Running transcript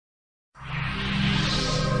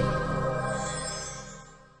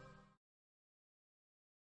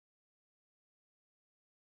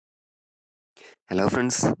Hello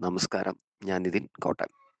friends, നമസ്കാരം. ഞാൻ നിതിൻ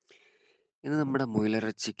കോട്ടയം. ഇന്ന് നമ്മുടെ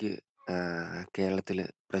മുയലിറച്ചിക്ക് കേരളത്തിൽ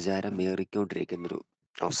പ്രചാരമേറിക്കൊണ്ടിരിക്കുന്നൊരു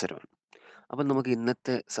അവസരമാണ്. അപ്പം നമുക്ക്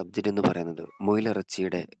ഇന്നത്തെ സബ്ജക്റ്റ് എന്ന് പറയുന്നത്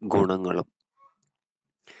മുയലിറച്ചിയുടെ ഗുണങ്ങളും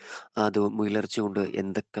അത് മുയലിറച്ചി കൊണ്ട്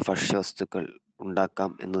എന്തൊക്കെ ഭക്ഷ്യവസ്തുക്കൾ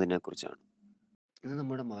ഉണ്ടാക്കാം എന്നതിനെക്കുറിച്ചാണ്. ഇന്ന്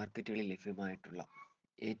നമ്മുടെ മാർക്കറ്റുകളിൽ ലഭ്യമായിട്ടുള്ള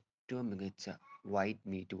ഏറ്റവും മികച്ച വൈറ്റ്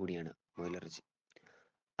മീറ്റ് കൂടിയാണ് മുയലിറച്ചി.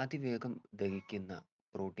 അതിവേഗം ദഹിക്കുന്ന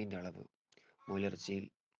പ്രോട്ടീൻ്റെ അളവ് മുയലിറച്ചിയിൽ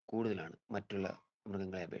കൂടുതലാണ് മറ്റുള്ള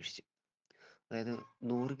മൃഗങ്ങളെ അപേക്ഷിച്ച്. അതായത്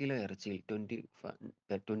 100 കിലോ ഇറച്ചിയിൽ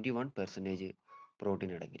 21%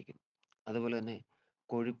 പ്രോട്ടീൻ അടങ്ങിയിരിക്കുന്നു. അതുപോലെ തന്നെ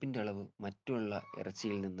കൊഴുപ്പിൻ്റെ അളവ് മറ്റുള്ള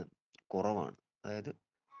ഇറച്ചിയിൽ നിന്ന് കുറവാണ്. അതായത്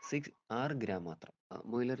 6 ഗ്രാം മാത്രം.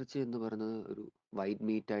 മുയലിറച്ചി എന്ന് പറയുന്നത് ഒരു വൈറ്റ്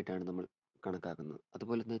മീറ്റ് ആയിട്ടാണ് നമ്മൾ കണക്കാക്കുന്നത്.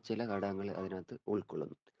 അതുപോലെ തന്നെ ചില ഘടകങ്ങൾ അതിനകത്ത്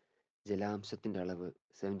ഉൾക്കൊള്ളുന്നു. ജലാംശത്തിൻ്റെ അളവ്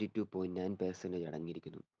 72.9%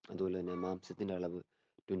 അടങ്ങിയിരിക്കുന്നു. അതുപോലെ തന്നെ മാംസത്തിൻ്റെ അളവ്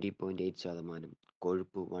 20.8%,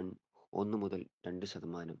 കൊഴുപ്പ് 1 മുതൽ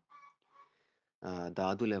 2%,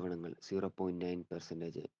 ധാതു ലവണങ്ങൾ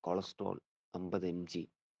 0.9%, കൊളസ്ട്രോൾ 50 mg,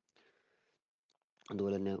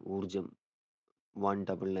 അതുപോലെ തന്നെ ഊർജം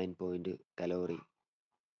 199 കലോറി.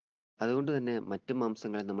 അതുകൊണ്ട് തന്നെ മറ്റ്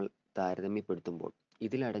മാംസങ്ങളെ നമ്മൾ താരതമ്യപ്പെടുത്തുമ്പോൾ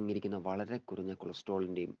ഇതിലടങ്ങിയിരിക്കുന്ന വളരെ കുറഞ്ഞ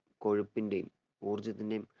കൊളസ്ട്രോളിൻ്റെയും കൊഴുപ്പിൻ്റെയും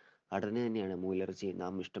ഊർജത്തിൻ്റെയും ഘടന തന്നെയാണ് മുയലിറച്ചിയെ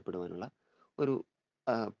നാം ഇഷ്ടപ്പെടുവാനുള്ള ഒരു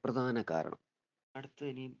പ്രധാന കാരണം. അടുത്ത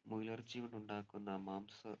ഇനി മുയലിറച്ചി കൊണ്ടുണ്ടാക്കുന്ന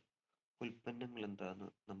മാംസ ഉൽപ്പന്നങ്ങൾ എന്താണെന്ന്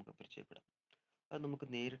നമുക്ക് പരിചയപ്പെടാം. അത് നമുക്ക്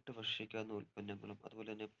നേരിട്ട് ഭക്ഷിക്കാവുന്ന ഉൽപ്പന്നങ്ങളും അതുപോലെ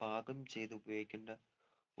തന്നെ പാകം ചെയ്ത് ഉപയോഗിക്കേണ്ട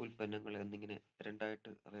ഉൽപ്പന്നങ്ങൾ എന്നിങ്ങനെ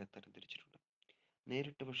രണ്ടായിട്ട് അവയെ തരംതിരിച്ചിട്ടുണ്ട്.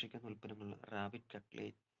 നേരിട്ട് ഭക്ഷിക്കുന്ന ഉൽപ്പന്നങ്ങൾ rabbit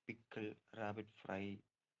cutlet, pickle, rabbit fry,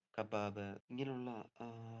 kebab ഇങ്ങനെയുള്ള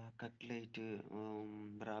കട്ട്ലേറ്റ്,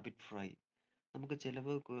 റാബിറ്റ് ഫ്രൈ നമുക്ക്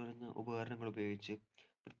ചിലവ് കുറഞ്ഞ ഉപകരണങ്ങൾ ഉപയോഗിച്ച്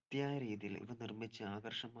വൃത്തിയായ രീതിയിൽ ഇവ നിർമ്മിച്ച്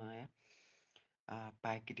ആകർഷകമായ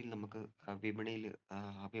പാക്കറ്റിൽ നമുക്ക് വിപണിയിൽ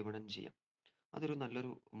വിപണനം ചെയ്യാം. അതൊരു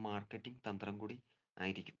നല്ലൊരു മാർക്കറ്റിംഗ് തന്ത്രം കൂടി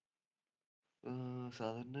ആയിരിക്കും.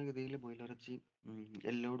 സാധാരണഗതിയിൽ മുയലിറച്ചി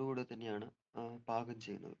എല്ലോടുകൂടെ തന്നെയാണ് പാകം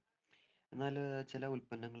ചെയ്യുന്നത്. എന്നാൽ ചില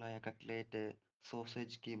ഉൽപ്പന്നങ്ങളായ കട്ട്ലേറ്റ്,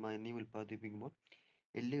 സോസേജ്, കീമ എന്നിവ ഉൽപ്പാദിപ്പിക്കുമ്പോൾ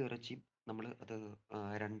എല്ല് ഇറച്ചിയും നമ്മൾ അത്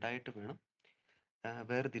രണ്ടായിട്ട് വേണം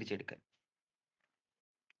വേർതിരിച്ചെടുക്കാൻ.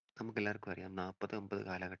 നമുക്കെല്ലാവർക്കും അറിയാം, 40-50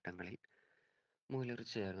 കാലഘട്ടങ്ങളിൽ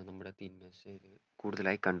മുയലിറച്ചിയായിരുന്നു നമ്മുടെ തീന്മേശയിൽ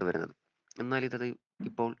കൂടുതലായി കണ്ടുവരുന്നത്. എന്നാൽ ഇതത്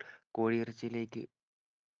ഇപ്പോൾ കോഴിയിറച്ചിയിലേക്ക്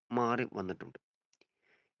മാറി വന്നിട്ടുണ്ട്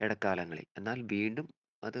ഇടക്കാലങ്ങളിൽ. എന്നാൽ വീണ്ടും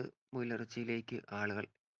അത് മുയലിറച്ചിയിലേക്ക് ആളുകൾ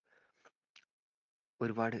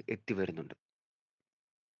ഒരുപാട് എത്തി വരുന്നുണ്ട്.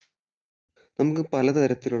 നമുക്ക്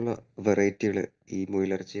പലതരത്തിലുള്ള വെറൈറ്റികൾ ഈ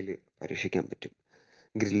മുയലിറച്ചിയിൽ പരീക്ഷിക്കാൻ പറ്റും.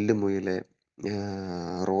 ഗ്രില്ല് മുയല്,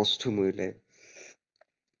 റോസ്റ്റ് മുയല്,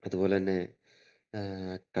 അതുപോലെ തന്നെ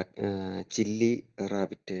ചില്ലി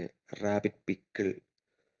റാബിറ്റ്, റാബിറ്റ് പിക്കിൾ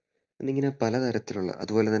എന്നിങ്ങനെ പലതരത്തിലുള്ള,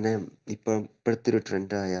 അതുപോലെ തന്നെ ഇപ്പോഴത്തെ ഒരു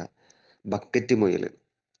ട്രെൻഡായ ബക്കറ്റ് മുയൽ,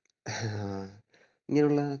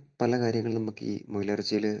 ഇങ്ങനെയുള്ള പല കാര്യങ്ങളും നമുക്ക് ഈ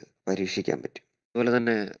മുയലിറച്ചിയിൽ പരീക്ഷിക്കാൻ പറ്റും. അതുപോലെ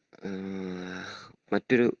തന്നെ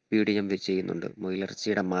മറ്റൊരു വീഡിയോ ഞാൻ ചെയ്യുന്നുണ്ട്,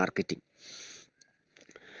 മുയലിറച്ചിയുടെ മാർക്കറ്റിംഗ്.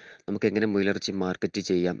 നമുക്ക് എങ്ങനെ മുയലിറച്ചി മാർക്കറ്റ്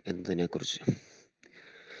ചെയ്യാം എന്നതിനെക്കുറിച്ച്.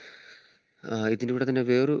 ഇതിൻ്റെ കൂടെ തന്നെ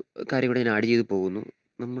വേറൊരു കാര്യം കൂടെ ഞാൻ ആഡ് ചെയ്ത് പോകുന്നു.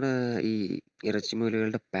 നമ്മുടെ ഈ ഇറച്ചി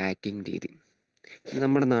മുയലുകളുടെ പാക്കിംഗ് രീതി.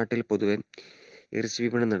 നമ്മുടെ നാട്ടിൽ പൊതുവെ ഇറച്ചി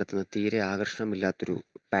വിപണനം നടത്തുന്നത് തീരെ ആകർഷണമില്ലാത്തൊരു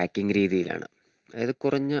പാക്കിംഗ് രീതിയിലാണ്. അതായത്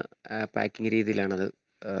കുറഞ്ഞ പാക്കിംഗ് രീതിയിലാണത്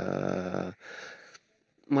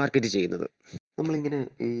മാർക്കറ്റ് ചെയ്യുന്നത്. നമ്മളിങ്ങനെ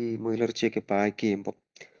ഈ മുയലിറച്ചിയൊക്കെ പാക്ക് ചെയ്യുമ്പോൾ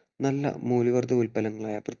നല്ല മൂല്യവർദ്ധിത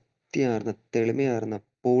ഉൽപ്പന്നങ്ങളായ വൃത്തിയാർന്ന തെളിമയാർന്ന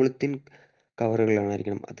പോളിത്തീൻ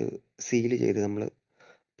കവറുകളായിരിക്കണം അത് സീൽ ചെയ്ത് നമ്മൾ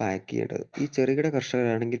പാക്ക് ചെയ്യേണ്ടത്. ഈ ചെറുകിട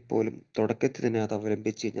കർഷകരാണെങ്കിൽ പോലും തുടക്കത്തിൽ തന്നെ അത്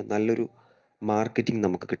അവലംബിച്ച് കഴിഞ്ഞാൽ നല്ലൊരു മാർക്കറ്റിംഗ്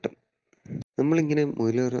നമുക്ക് കിട്ടും. നമ്മളിങ്ങനെ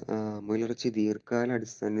മുയലിറച്ചി ദീർഘകാല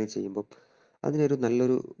അടിസ്ഥാനത്തിൽ ചെയ്യുമ്പോൾ അതിനൊരു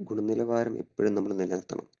നല്ലൊരു ഗുണനിലവാരം എപ്പോഴും നമ്മൾ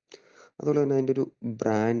നിലനിർത്തണം. അതുപോലെ തന്നെ അതിൻ്റെ ഒരു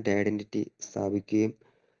ബ്രാൻഡ് ഐഡൻറ്റിറ്റി സ്ഥാപിക്കുകയും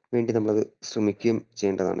വേണ്ടി നമ്മളത് ശ്രമിക്കുകയും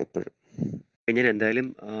ചെയ്യേണ്ടതാണ് എപ്പോഴും. ഞാൻ എന്തായാലും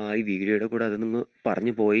ഈ വീഡിയോയുടെ കൂടെ അതൊന്ന്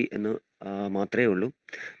പറഞ്ഞു പോയി എന്ന് മാത്രമേ ഉള്ളൂ.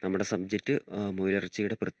 നമ്മുടെ സബ്ജക്റ്റ്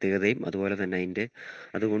മുയലിറച്ചിയുടെ പ്രത്യേകതയും അതുപോലെ തന്നെ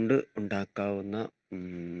അതുകൊണ്ട് ഉണ്ടാക്കാവുന്ന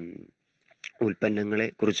ഉൽപ്പന്നങ്ങളെ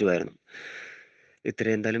കുറിച്ചുമായിരുന്നു.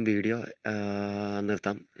 ഇത്രയും എന്തായാലും വീഡിയോ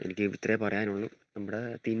നിർത്താം. എനിക്ക് ഇത്രേ പറയാനുള്ളൂ. നമ്മുടെ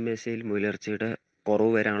തീന്മേശയിൽ മുയലിറച്ചിയുടെ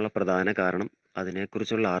കുറവ് വരാനുള്ള പ്രധാന കാരണം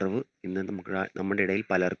അതിനെക്കുറിച്ചുള്ള അറിവ് ഇന്ന് നമ്മുടെ ഇടയിൽ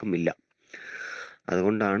പലർക്കും ഇല്ല.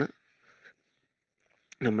 അതുകൊണ്ടാണ്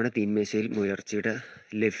നമ്മുടെ തീന്മേശയിൽ മുയലിറച്ചിയുടെ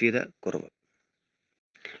ലഭ്യത കുറവ്.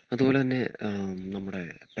 അതുപോലെ തന്നെ നമ്മുടെ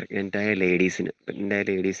പ്രഗ്നൻ്റായ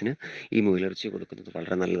ലേഡീസിന് ഈ മുയലിറച്ചി കൊടുക്കുന്നത്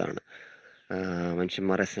വളരെ നല്ലതാണ്.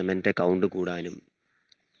 മനുഷ്യന്മാരുടെ സെമൻ്റെ കൗണ്ട് കൂടാനും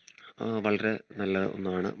വളരെ നല്ല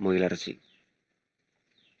ഒന്നാണ് മുയലിറച്ചി.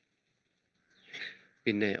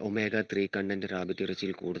 പിന്നെ omega 3 കണ്ടന്റ് റാബിറ്റ്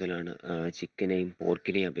ഇറച്ചിയിൽ കൂടുതലാണ് ചിക്കനെയും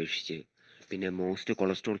പോർക്കിനെയും അപേക്ഷിച്ച്. പിന്നെ മോസ്റ്റ്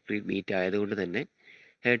കൊളസ്ട്രോൾ ഫ്രീ മീറ്റ് ആയതുകൊണ്ട് തന്നെ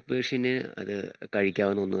ഹെഡ് പേഷ്യന് അത്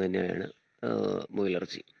കഴിക്കാവുന്ന ഒന്ന് തന്നെയാണ്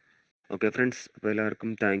മുയലിറച്ചി. ഓക്കെ ഫ്രണ്ട്സ്, അപ്പോൾ എല്ലാവർക്കും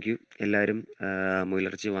താങ്ക് യു. എല്ലാവരും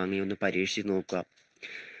മുയലിറച്ചി വാങ്ങി ഒന്ന് പരീക്ഷിച്ച് നോക്കുക.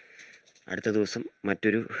 അടുത്ത ദിവസം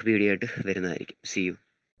മറ്റൊരു വീഡിയോ ആയിട്ട് വരുന്നതായിരിക്കും. C U.